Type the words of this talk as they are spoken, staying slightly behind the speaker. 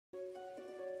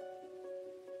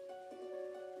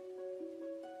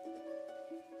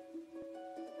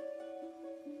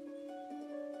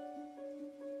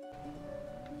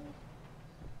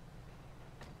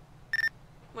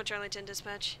1 Charlie 10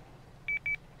 dispatch.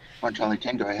 1 Charlie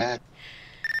 10, go ahead.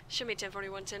 Show me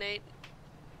 1041, 10-8.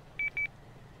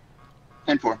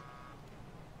 10-4.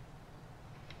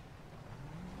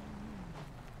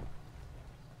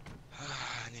 I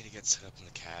need to get set up in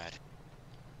the CAD.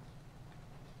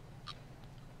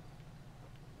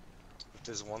 If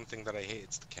there's one thing that I hate,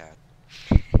 it's the CAD.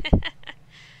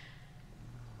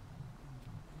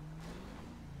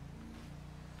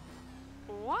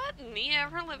 What in the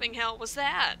ever-living hell was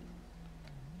that?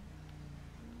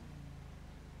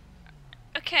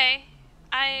 Okay,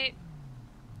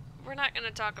 we're not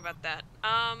gonna talk about that.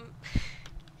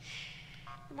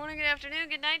 Good morning, good afternoon,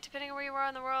 good night, depending on where you are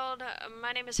in the world.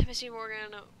 My name is MSU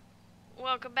Morgan.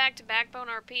 Welcome back to Backbone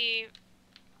RP.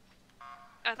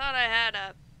 I thought I had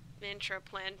a intro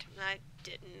planned. I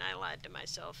didn't. I lied to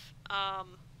myself.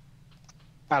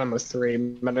 Adam with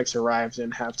 3 medics arrived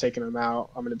and have taken him out.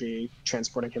 I'm going to be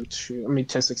transporting him to,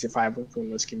 1065 with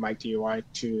Whiskey Mike DUI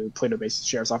to Plato Base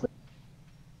Sheriff's Office.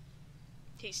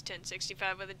 He's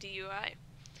 1065 with a DUI.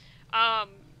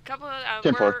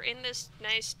 We're in this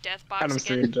nice death box Adam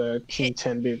again. 3 to King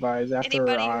 10 be advised. After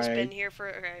Anybody who's been here for...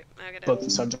 Okay, I both the gotta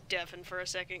subject. deafen for a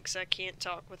second because I can't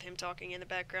talk with him talking in the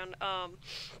background.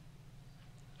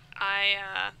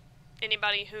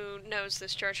 Anybody who knows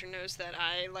this charger knows that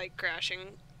I like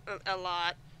crashing a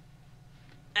lot.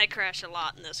 I crash a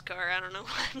lot in this car. I don't know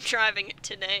why I'm driving it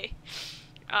today.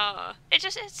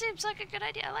 It seems like a good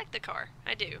idea. I like the car.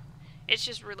 I do. It's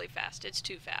just really fast. It's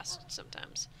too fast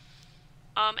sometimes.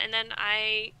 And then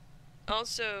I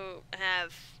also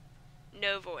have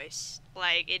no voice.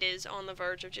 Like, it is on the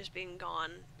verge of just being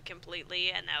gone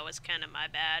completely, and that was kind of my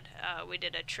bad. We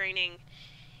did a training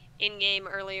in-game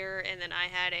earlier, and then I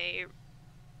had a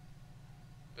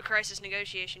crisis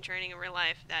negotiation training in real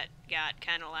life that got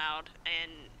kind of loud,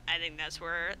 and I think that's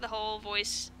where the whole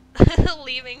voice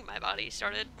leaving my body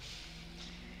started.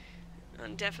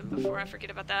 Undeafen before I forget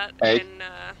about that. Hey. And,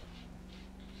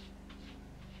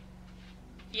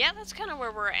 yeah, that's kind of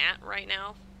where we're at right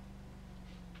now.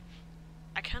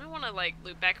 I kind of want to, like,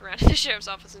 loop back around to the sheriff's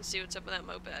office and see what's up with that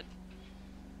moped.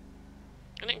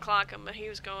 I didn't clock him, but he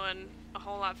was going a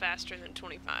whole lot faster than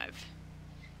 25.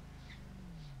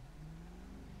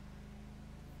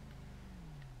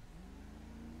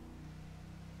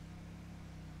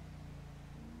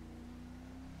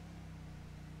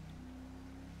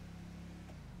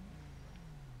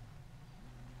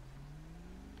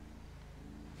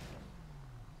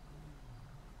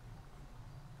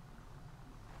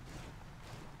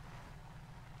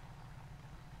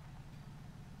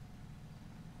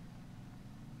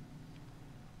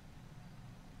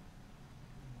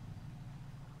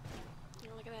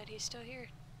 Oh, look at that, he's still here.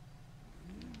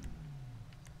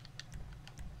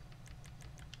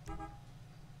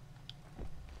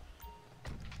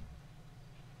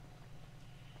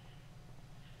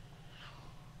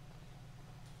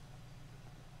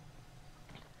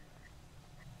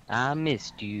 I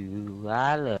missed you,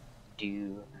 I loved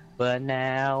you, but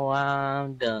now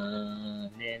I'm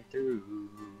done and through.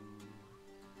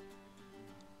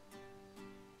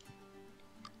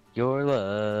 Your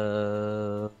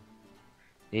love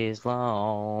is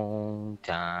long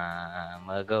time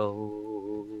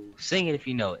ago. Sing it if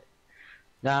you know it.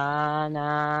 Na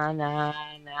na na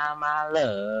na, my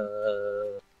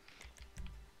love.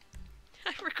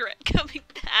 I regret coming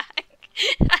back.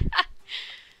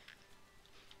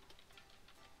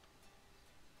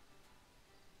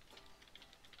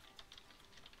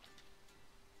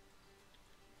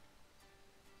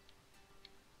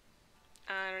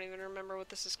 I don't even remember what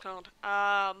this is called.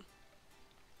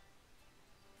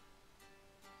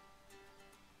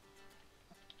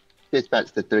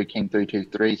 Dispatch to 3 King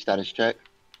 323, status check.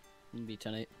 Be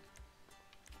 10-8.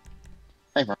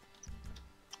 Hey, bro.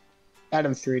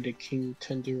 Adam 3 to King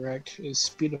 10 direct. Is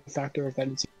speed a factor of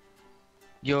that?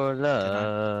 Your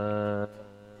love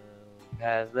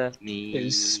has left me.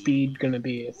 Is speed going to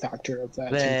be a factor of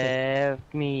that?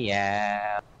 Left me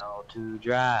out to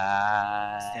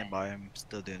dry. Stand by, I'm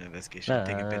still doing an investigation. I'm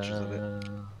taking pictures of it.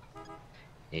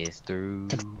 It's through.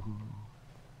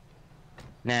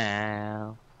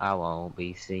 Now I won't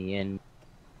be seeing.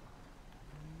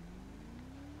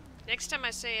 Next time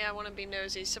I say I want to be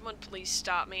nosy, someone please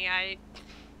stop me.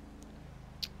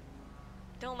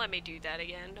 Don't let me do that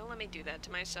again. Don't let me do that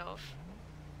to myself.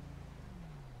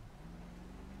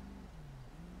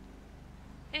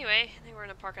 Anyway, I think we're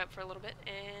gonna park up for a little bit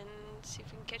and see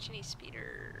if we can catch any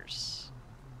speeders.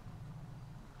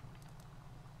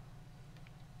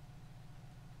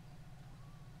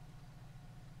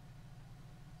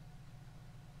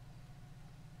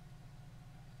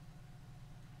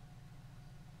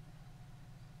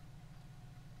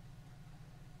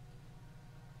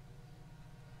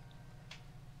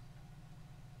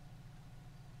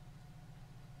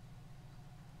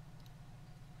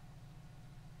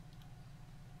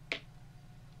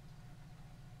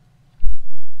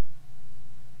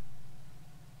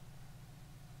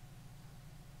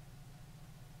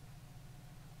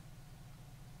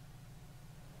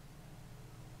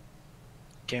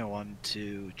 Can 1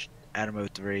 to Adamo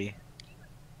 3.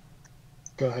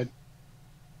 Go ahead.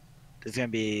 It's gonna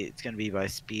be by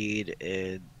speed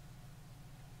and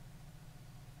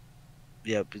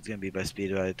yep, it's gonna be by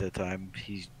speed by the time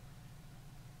he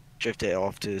drifted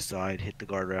off to the side, hit the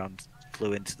guardrail,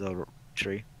 flew into the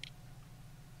tree.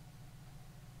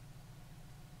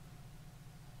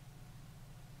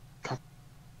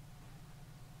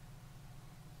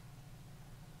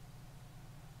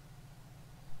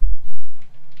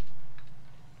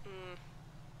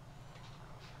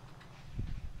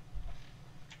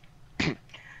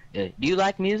 Do you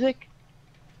like music?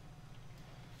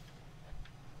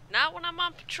 Not when I'm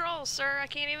on patrol, sir. I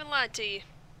can't even lie to you.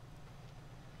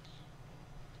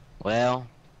 Well,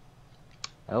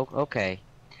 okay.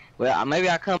 Well, maybe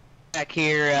I'll come back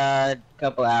here a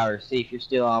couple hours, see if you're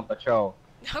still on patrol,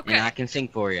 Okay. and I can sing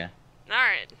for you.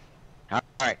 Alright. All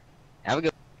right. Have a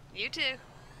good. You too.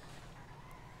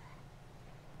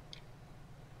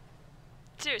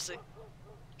 Seriously.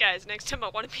 Guys, next time I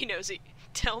want to be nosy,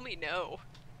 tell me no.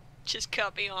 Just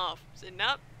cut me off. Say,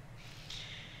 nope.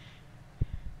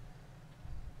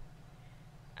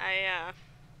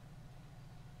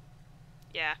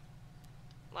 Yeah.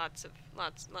 Lots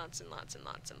and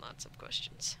lots of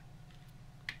questions.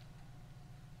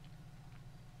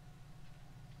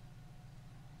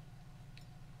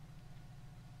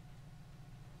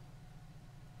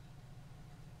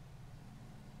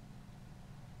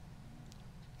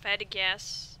 If I had to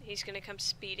guess, he's gonna come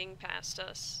speeding past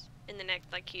us and then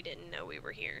act like he didn't know we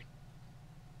were here.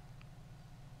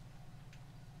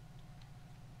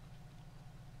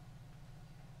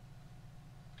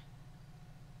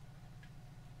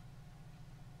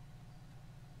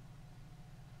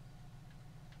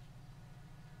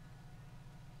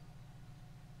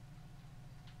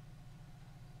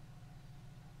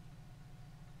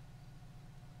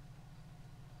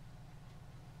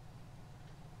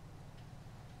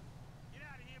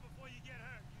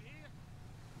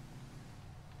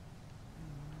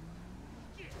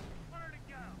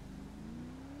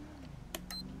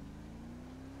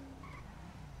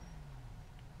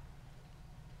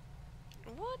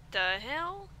 What the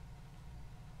hell?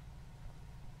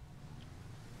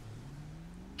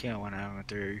 Can 1 Adamo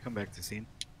 3, you come back to the scene.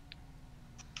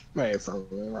 Wait, from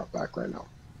right back right now.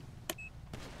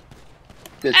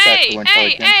 Dispatch Hey, to 1 hey,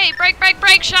 Charlie 10. hey!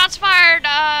 Break! Shots fired!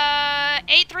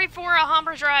 834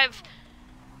 Alhambra Drive.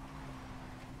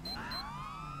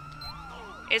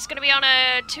 It's gonna be on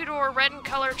a two-door red and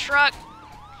color truck.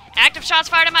 Active shots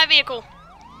fired at my vehicle.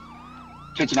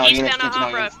 Attention all units, Eastbound attention all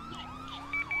Alhambra. units.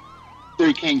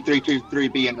 3 King 323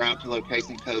 be en route to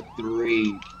location code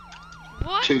 3.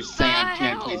 What 2 the Sam 10,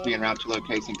 hell? please be en route to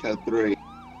location code 3.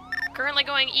 Currently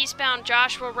going eastbound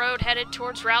Joshua Road, headed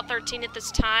towards Route 13 at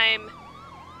this time.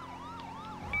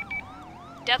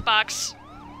 Death box.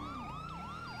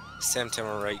 Sam 10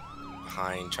 were right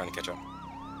behind, trying to catch up.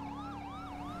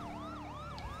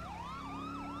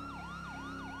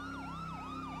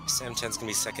 Sam 10's gonna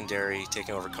be secondary,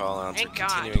 taking over call-outs. Thank We're God.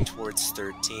 continuing towards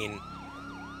 13.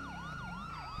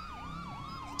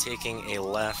 Taking a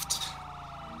left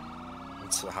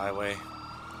into the highway.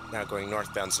 Now going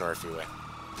northbound Sonora Freeway.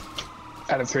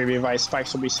 Out of 3, be advised,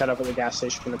 spikes will be set up at the gas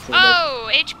station in the pool. Oh,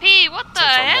 HP, what the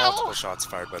Multiple hell? shots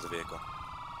fired by the vehicle.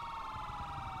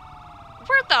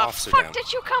 Where the Officer fuck down.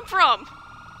 did you come from?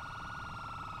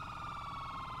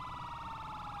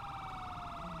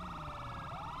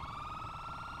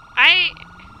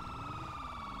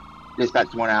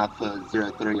 Dispatch to 1 Alpha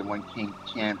 03 and 1 King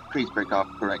 10. Please break off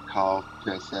correct call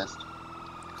to assist.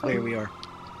 Clear, we are.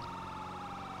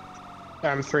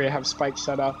 3, I have spikes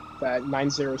set up at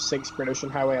 906 Great Ocean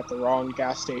Highway at the wrong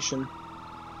gas station.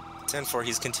 10-4,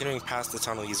 he's continuing past the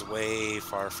tunnel. He's way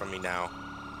far from me now.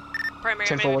 Primary,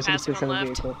 10-4, maybe what's the passing description on of the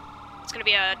left. vehicle? It's gonna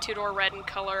be a two-door red in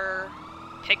color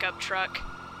pickup truck.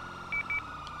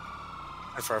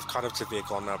 10-4, I've caught up to the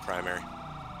vehicle. I'm now primary.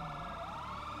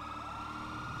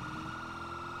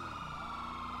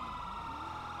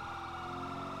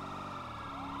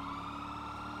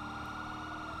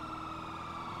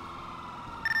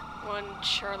 One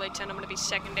Charlie 10, I'm gonna be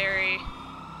secondary.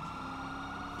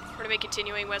 We're gonna be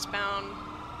continuing westbound,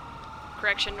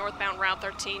 northbound Route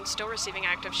 13, still receiving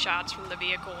active shots from the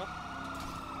vehicle.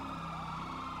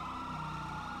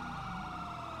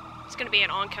 It's gonna be in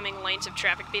oncoming lanes of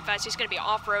traffic. Be advised, he's gonna be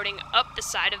off-roading up the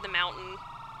side of the mountain.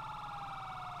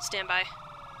 Stand by.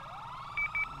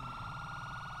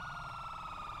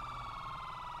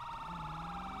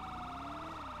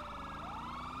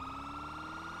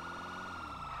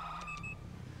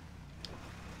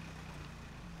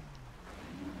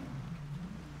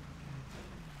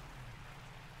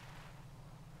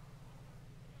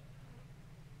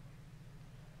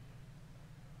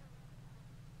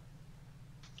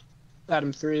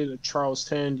 Adam 3 to Charles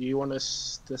 10. Do you want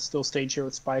us to still stage here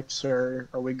with spikes, or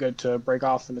are we good to break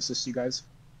off and assist you guys?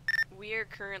 We are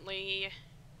currently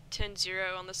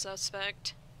 10-0 on the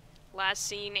suspect. Last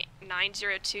seen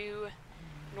 902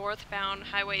 northbound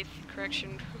highway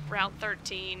Route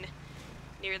 13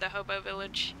 near the Hobo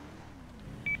Village.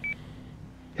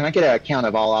 Can I get a count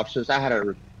of all officers? I had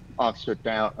a officer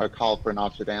down, or call for an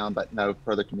officer down, but no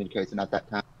further communication at that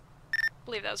time. I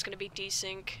believe that was going to be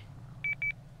desync.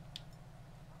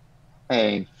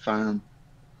 Hey, firm.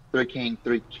 3 King,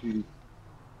 3-2.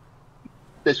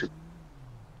 District.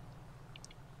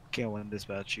 K1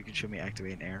 dispatch, you can show me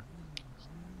activating air.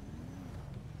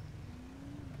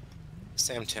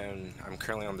 Sam 10, I'm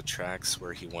currently on the tracks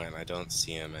where he went. I don't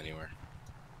see him anywhere.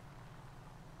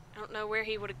 I don't know where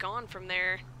he would have gone from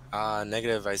there.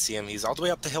 Negative, I see him. He's all the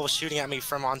way up the hill shooting at me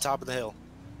from on top of the hill.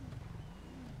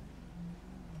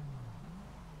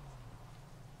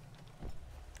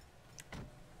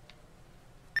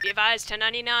 Be advised,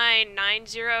 1099,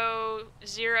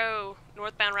 900,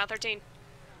 northbound Route 13.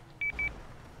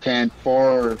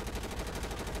 10-4.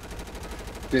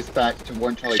 Dispatch to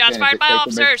 1 Charlie 10. Shots fired by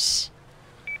officers!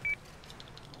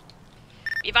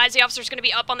 Be advised, the officer's going to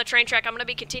be up on the train track. I'm going to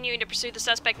be continuing to pursue the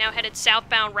suspect, now headed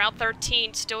southbound Route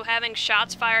 13, still having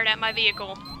shots fired at my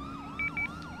vehicle.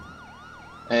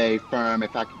 Hey, firm,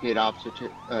 if I could get officer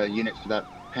to, units to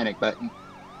that panic button.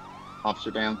 Officer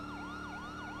down.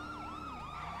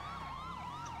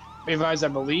 Be advised, I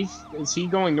believe. Is he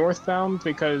going northbound?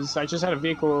 Because I just had a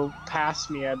vehicle pass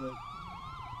me at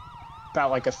about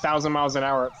like 1,000 miles an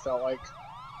hour, it felt like.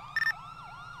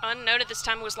 Unknown at this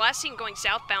time, was last seen going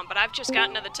southbound, but I've just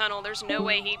gotten to the tunnel. There's no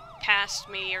way he passed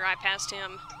me or I passed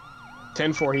him.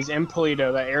 10-4, he's in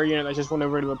Polito. That air unit that just went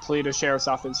over to the Polito Sheriff's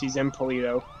Office, he's in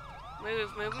Polito.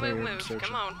 Move. Searching.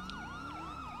 Come on.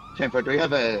 10-4, do we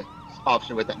have a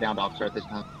officer with that downed officer at this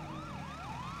time?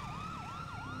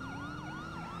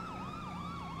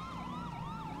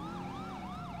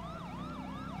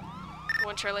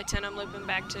 One Charlie 10, I'm looping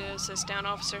back to assist down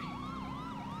officer.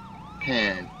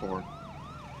 10-4.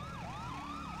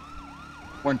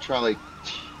 1 Charlie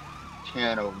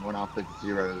 10 over 1 Alpha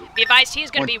 0. Be advised,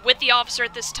 he's going to be with the officer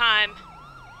at this time.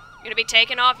 Going to be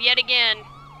taking off yet again.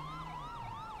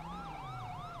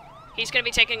 He's going to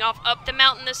be taking off up the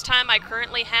mountain this time. I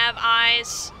currently have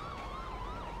eyes.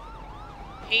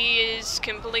 He is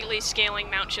completely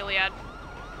scaling Mount Chiliad.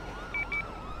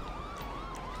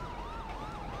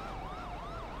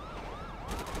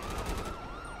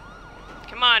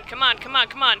 Come on.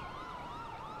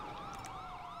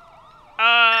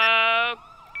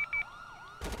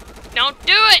 Don't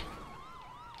do it!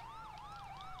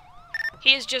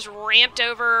 He has just ramped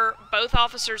over both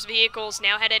officers' vehicles,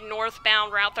 now headed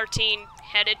northbound Route 13,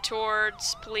 headed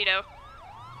towards Polito.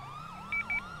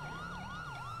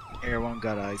 Air 1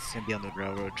 got eyes. He's gonna be on the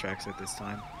railroad tracks at this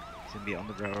time. He's gonna be on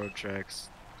the railroad tracks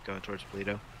going towards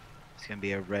Polito. It's gonna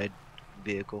be a red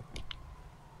vehicle.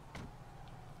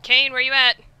 Kane, where you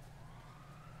at?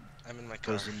 I'm in my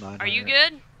car. Are you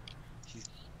good?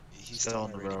 He's Still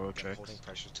on the ready. railroad I'm tracks. holding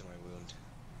pressure to my wound.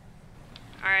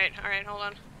 Alright, hold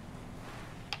on.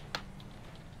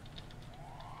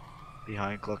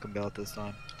 Behind Cluck and Bell at this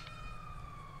time.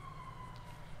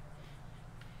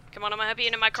 Come on, I'm gonna help you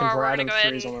into my car. We're gonna go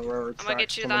ahead and I'm gonna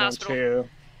get you to the hospital.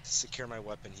 Secure my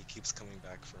weapon. He keeps coming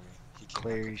back for me. He came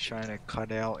Clear, back he's trying to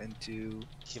cut out into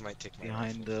He might take my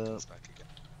behind rifle if he the comes back again.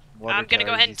 water I'm gonna go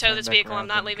towers. ahead and He's tow turning this back vehicle. around, I'm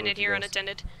not going leaving it towards here you guys.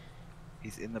 unattended.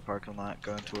 He's in the parking lot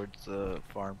going towards the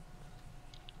farm.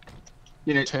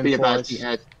 Units 10-4. be advised he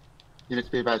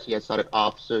has started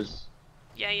officers.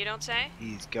 Yeah, you don't say?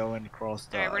 He's going across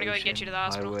the Alright, we're gonna go ahead and get you to the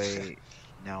hospital. highway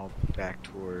now back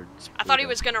towards I thought he Polito.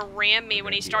 was gonna ram me We're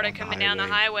when gonna he be started on the coming down the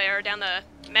highway or down the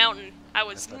mountain. I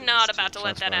was thought he not was about to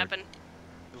let shots that fired. happen.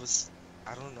 It was...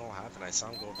 I don't know what happened. I saw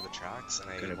him go over the tracks, and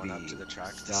I Gonna went up be to the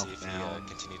track to see if he southbound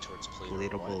continued towards Polito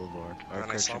Polito or what. Boulevard. And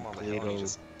then I saw him on the hill, and he Polito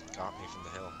just got me from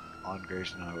the hill. on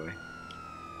Grayson Highway.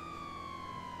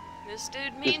 This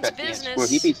dude means Dispatch units, business. will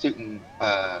he be shooting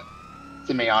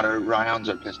semi-auto rounds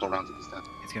or pistol rounds at this time?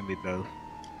 It's gonna be both.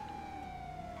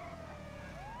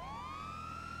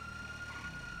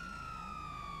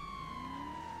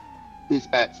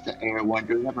 Dispatch to Air 1,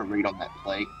 do we have a read on that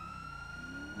plate?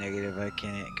 Negative, I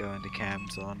can't go into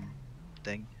cams on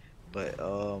thing. But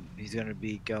he's gonna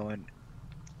be going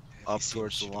Have you up seen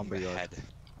towards the shooting lumberyard. head?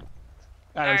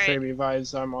 Adam Alright. 3, be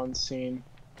advised, I'm on scene.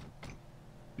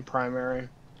 Primary.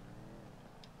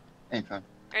 Info.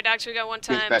 Alright, Docs, we got one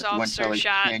times Dispatch to 1 officer Charlie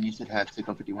shot. 10, you should have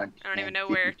signal 51. I don't even know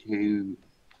where. 52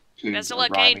 Best of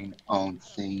luck, Kane. arriving on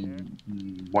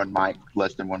scene. 1 mic,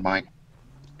 less than 1 mic.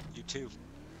 You too.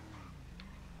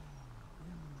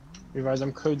 Revise,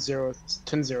 I'm code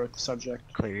 10-0 with the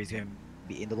subject. Clear. He's gonna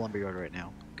be in the lumberyard right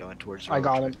now, going towards I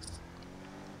got him. tracks.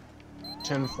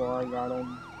 10-4, I got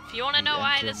him. If you want to He's know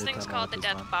why entering this the thing's tunnel called the at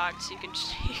this death time. box, you can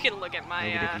you can look at my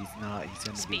Negative, he's not. He's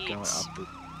gonna be going speeds. up the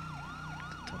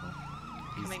tunnel.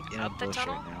 He's Coming in up a the bush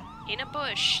tunnel? right now. In a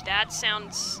bush. That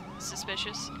sounds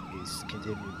suspicious. He's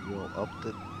continuing to go up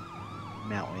the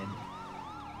mountain.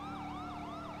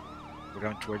 We're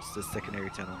going towards the secondary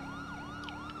tunnel.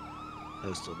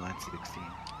 Postal 916.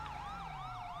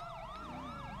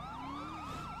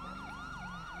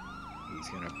 He's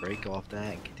gonna break off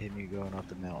that and continue going up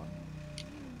the mountain.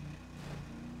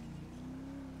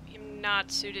 I'm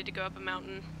not suited to go up a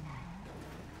mountain.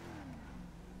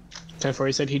 10-4,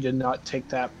 he said he did not take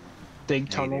that big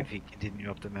tunnel. Negative, he continue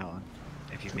up the mountain.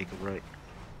 If you make a right,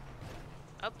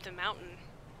 Up the mountain.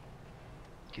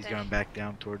 he's Dang. going back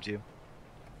down towards you.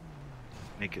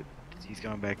 Make it. He's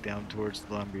going back down towards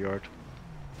the lumberyard.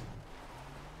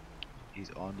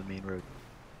 He's on the main road.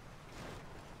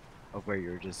 Of where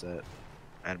you're just at.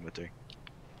 Adam with 3.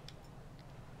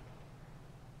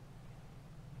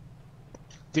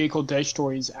 Vehicle dash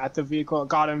stories at the vehicle.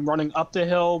 Got him running up the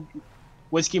hill.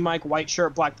 Whiskey Mike, white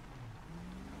shirt, black.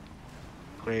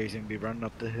 Clear, he's gonna be running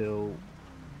up the hill.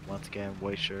 Once again,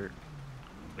 white shirt.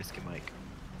 Whiskey Mike.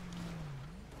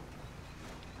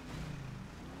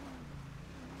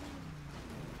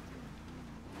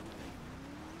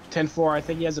 Ten four. I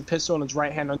think he has a pistol in his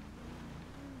right hand.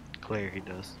 Clear, he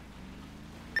does.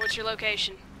 What's your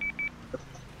location?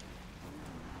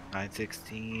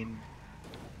 916.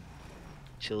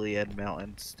 Chiliad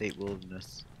Mountain State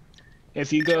Wilderness.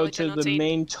 If you go Charlie to the 1019.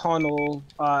 main tunnel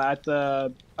up at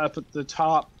the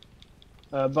top,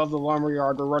 above the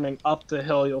lumberyard, we're running up the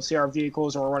hill. You'll see our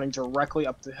vehicles, and we're running directly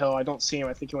up the hill. I don't see him.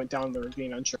 I think he went down the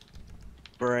ravine. Unsure.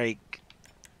 Break.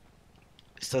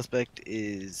 Suspect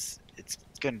is. It's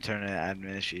gonna turn into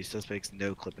admin issue. Suspect's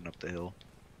no clipping up the hill.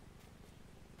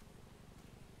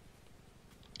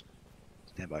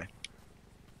 Stand by.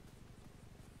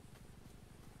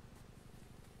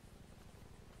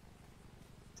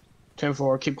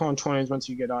 10-4. Keep calling 20s once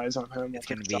you get eyes on him. It's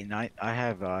gonna be night. I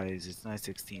have eyes. It's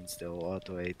 916 still, all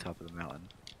the way top of the mountain.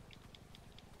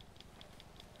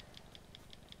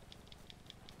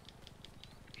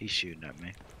 He's shooting at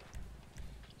me.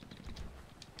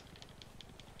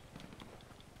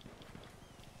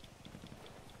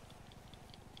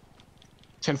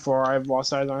 Ten four. I've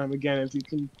lost eyes on him again. If you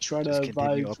can try Just to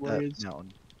continue advise up where he that is.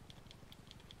 mountain.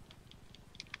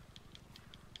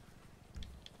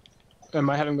 Am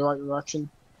I heading the right direction?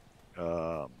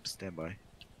 Stand by.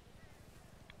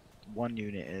 One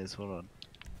unit is. Hold on.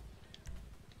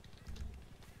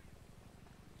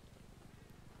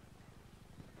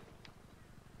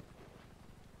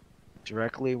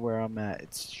 Directly where I'm at,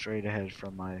 it's straight ahead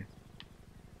from my.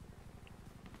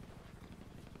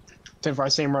 10-4. I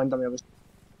see him running down the other side.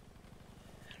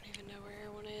 I don't even know where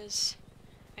everyone is.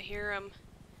 I hear them.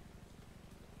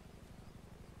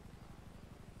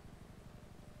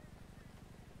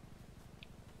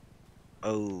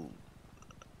 Oh.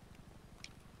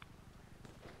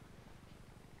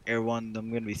 Air 1, I'm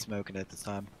gonna be smoking at this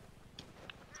time.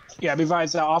 Yeah, be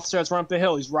advised, that officer that's running up the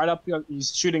hill. He's right up.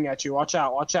 He's shooting at you. Watch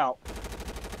out! Watch out!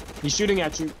 He's shooting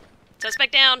at you.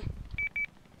 Suspect down.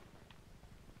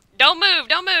 Don't move!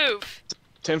 Don't move!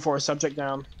 10-4. Subject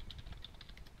down.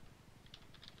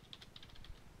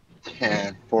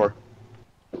 10-4.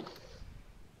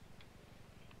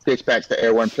 Dispatch to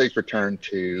Air 1, please return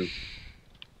to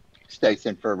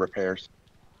station for repairs.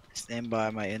 Stand by,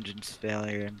 my engine's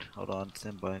failing. Hold on,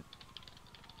 stand by.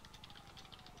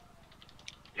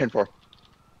 10-4.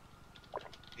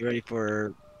 You ready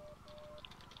for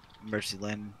emergency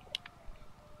landing?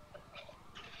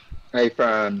 Hey,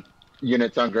 from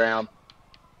units on ground,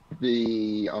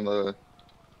 be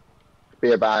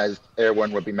advised, Air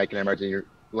 1 will be making an emergency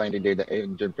landing due to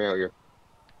engine failure.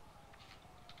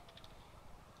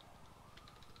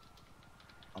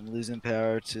 I'm losing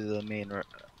power to the main.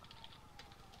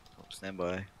 Stand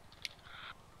by.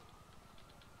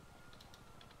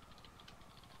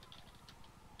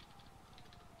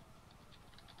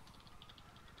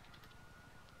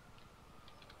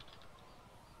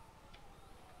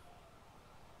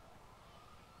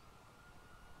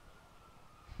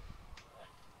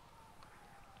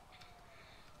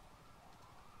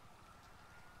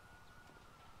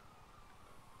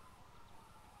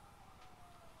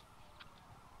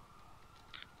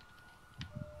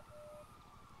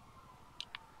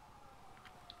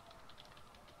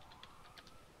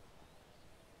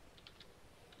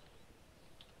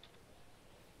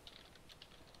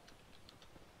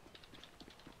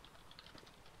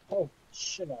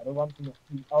 shit out of run from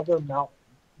the other mountain.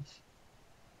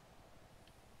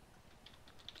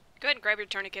 Go ahead and grab your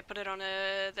tourniquet, put it on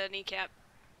the kneecap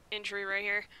injury right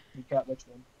here. Kneecap, which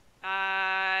one?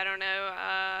 I don't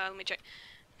know. Let me check.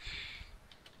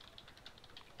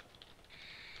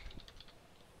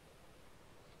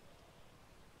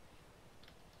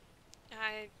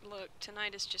 Look,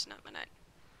 tonight is just not my night.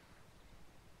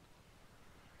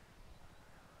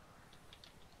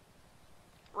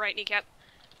 Right kneecap.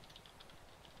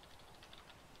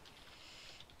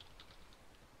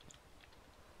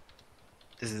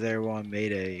 This is everyone.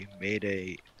 Mayday.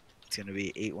 Mayday. It's gonna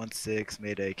be 816.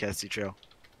 Mayday. Cassidy Trail.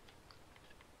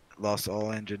 Lost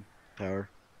all engine power.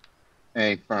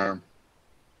 A firm.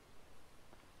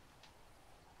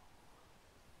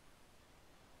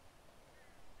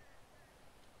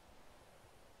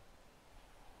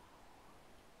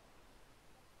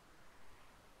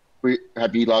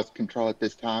 Have you lost control at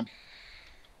this time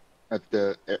of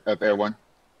Air One?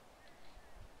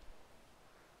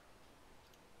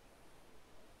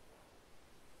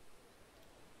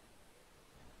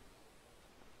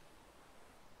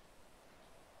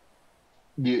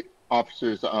 You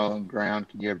officers on ground,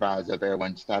 can you advise of Air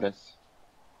One status?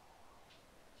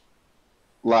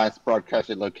 Last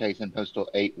broadcasted location, postal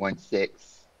 816.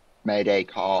 Mayday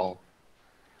call.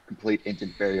 Complete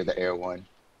engine failure of the Air One.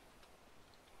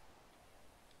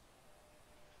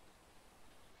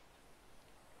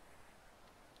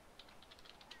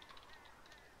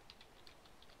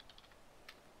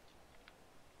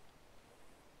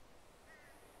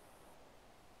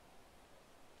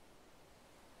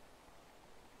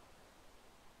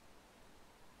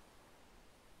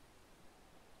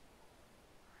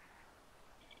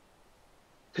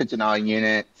 Attention all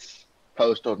units,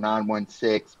 postal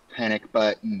 916, panic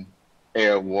button,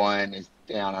 Air 1 is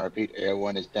down. I repeat, Air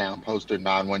 1 is down, postal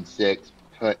 916,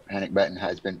 panic button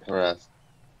has been pressed.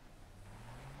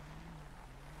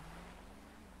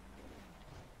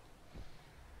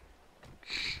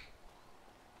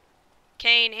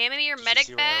 Kane, hand me your medic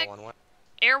 0 bag. 111.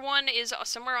 Air 1 is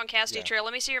somewhere on Cassidy Yeah. Trail.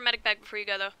 Let me see your medic bag before you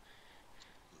go, though.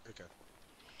 Okay.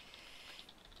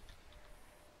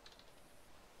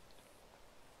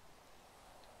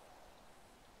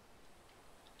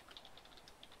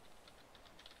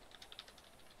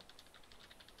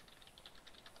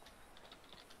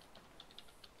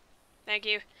 Thank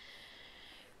you.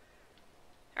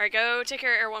 Alright, go take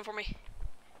care of Air 1 for me.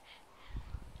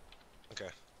 Okay.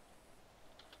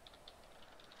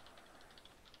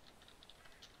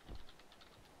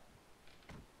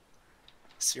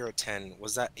 Zero 10.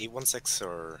 Was that 816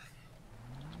 or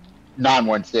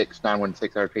 916,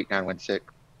 916, I repeat, 916.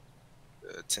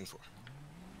 10-4?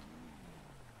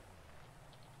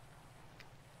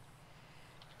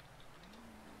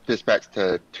 Dispatch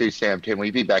to 2 Sam 10, will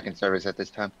you be back in service at this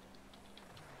time?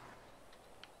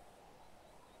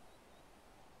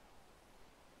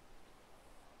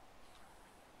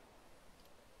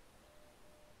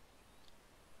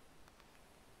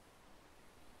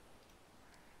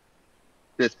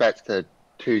 Dispatch to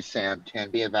 2 Sam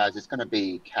 10, be advised it's going to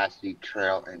be Cassidy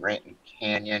Trail and Renton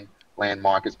Canyon.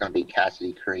 Landmark is going to be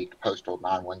Cassidy Creek, postal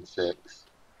 916.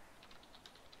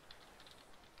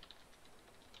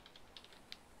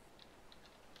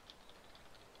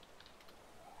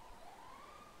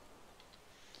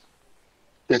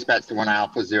 Dispatch to 1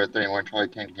 Alpha 031 Charlie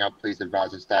 10, can y'all please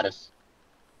advise the status?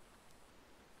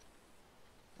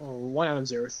 1 out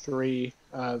of 03.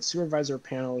 Supervisor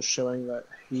panel is showing that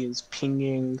he is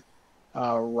pinging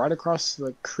right across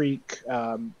the creek,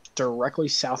 directly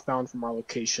southbound from our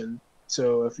location.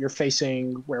 So if you're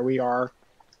facing where we are,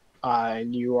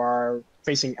 and you are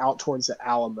facing out towards the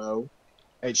Alamo,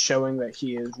 it's showing that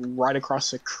he is right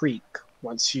across the creek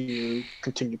once you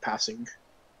continue passing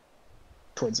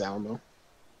towards the Alamo.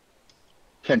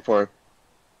 10-4.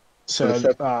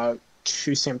 So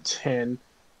 2 Sam 10,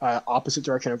 opposite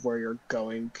direction of where you're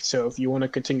going. So if you want to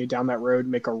continue down that road,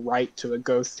 make a right to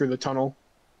go through the tunnel,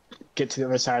 get to the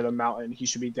other side of the mountain. He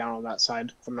should be down on that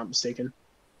side, if I'm not mistaken.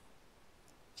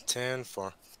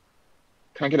 10-4.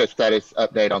 Can I get a status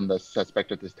update on the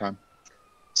suspect at this time?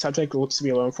 Subject looks to be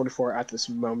 1144 at this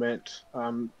moment.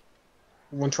 1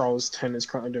 Charles 10 is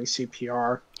currently doing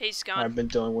CPR. He's gone. I've been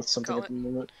dealing with something Call at the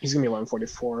moment. He's going to be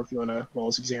 1144 if you want to roll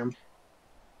his exam.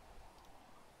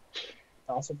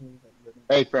 I also believe that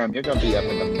Hey, Fram, you're going to be up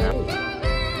in the mountain.